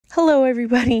Hello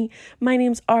everybody, my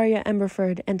name's Aria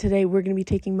Emberford, and today we're going to be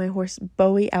taking my horse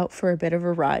Bowie out for a bit of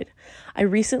a ride. I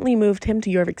recently moved him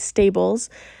to Jorvik Stables,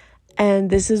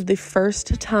 and this is the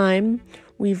first time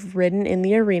we've ridden in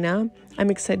the arena.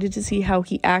 I'm excited to see how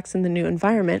he acts in the new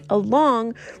environment,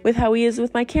 along with how he is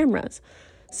with my cameras.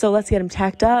 So let's get him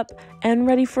tacked up and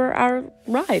ready for our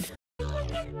ride.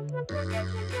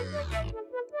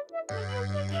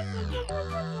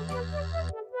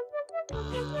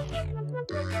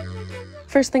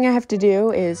 First thing I have to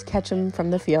do is catch him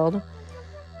from the field.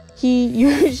 He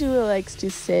usually likes to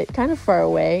sit kind of far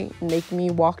away and make me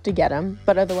walk to get him,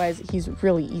 but otherwise he's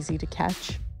really easy to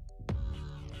catch.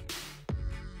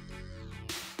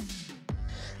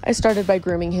 I started by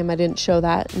grooming him. I didn't show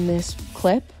that in this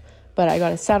clip, but I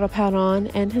got a saddle pad on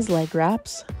and his leg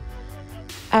wraps.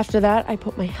 After that, I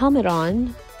put my helmet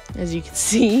on, as you can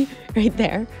see right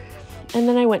there, and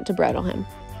then I went to bridle him.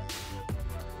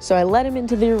 So I led him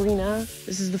into the arena.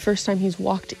 This is the first time he's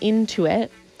walked into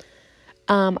it.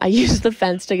 I used the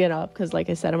fence to get up because,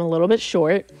 like I said, I'm a little bit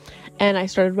short. And I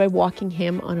started by walking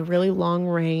him on a really long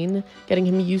rein, getting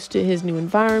him used to his new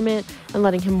environment and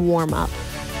letting him warm up.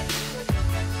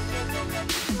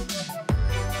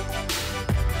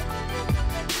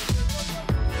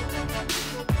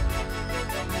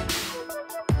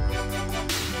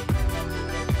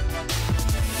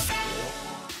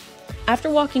 After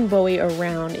walking Bowie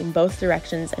around in both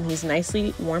directions and he's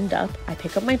nicely warmed up, I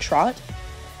pick up my trot.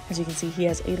 As you can see, he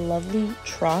has a lovely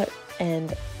trot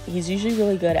and he's usually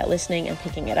really good at listening and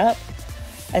picking it up.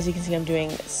 As you can see, I'm doing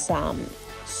some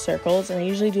circles and I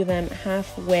usually do them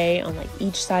halfway on like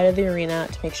each side of the arena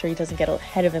to make sure he doesn't get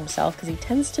ahead of himself because he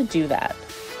tends to do that.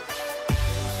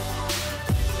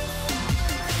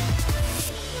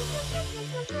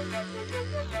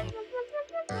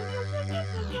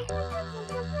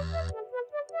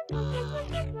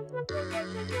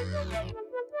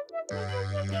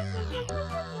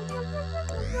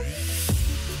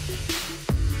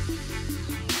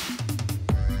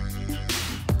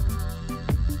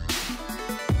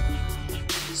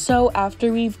 So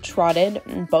after we've trotted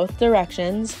in both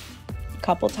directions a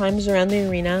couple times around the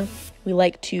arena, we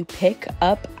like to pick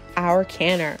up our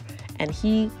canter, and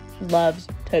he loves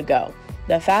to go.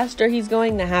 The faster he's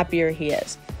going, the happier he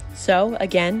is. So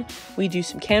again, we do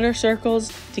some canter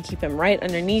circles to keep him right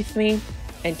underneath me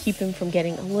and keep him from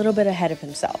getting a little bit ahead of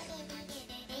himself.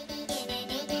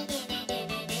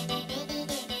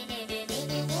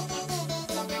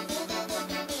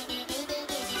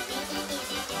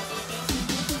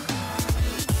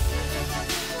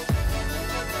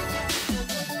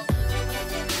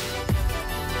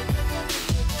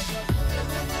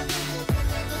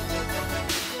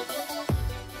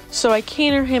 So I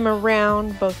canter him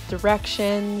around both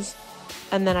directions,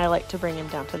 and then I like to bring him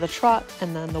down to the trot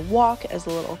and then the walk as a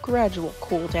little gradual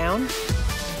cool down.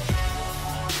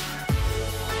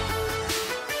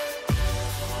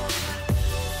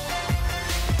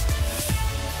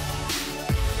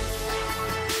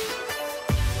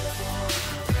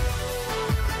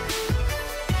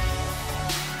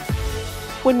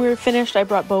 When we were finished, I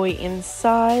brought Bowie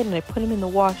inside and I put him in the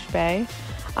wash bay.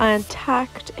 I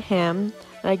untacked him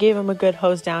and I gave him a good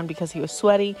hose down because he was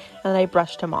sweaty, and I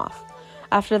brushed him off.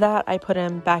 After that, I put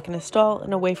him back in his stall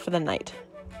and away for the night.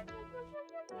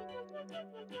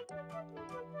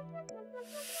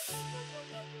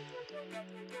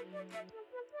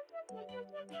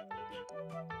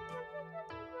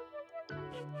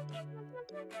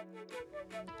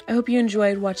 I hope you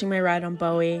enjoyed watching my ride on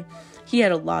Bowie. He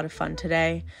had a lot of fun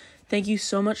today. Thank you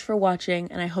so much for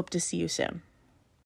watching, and I hope to see you soon.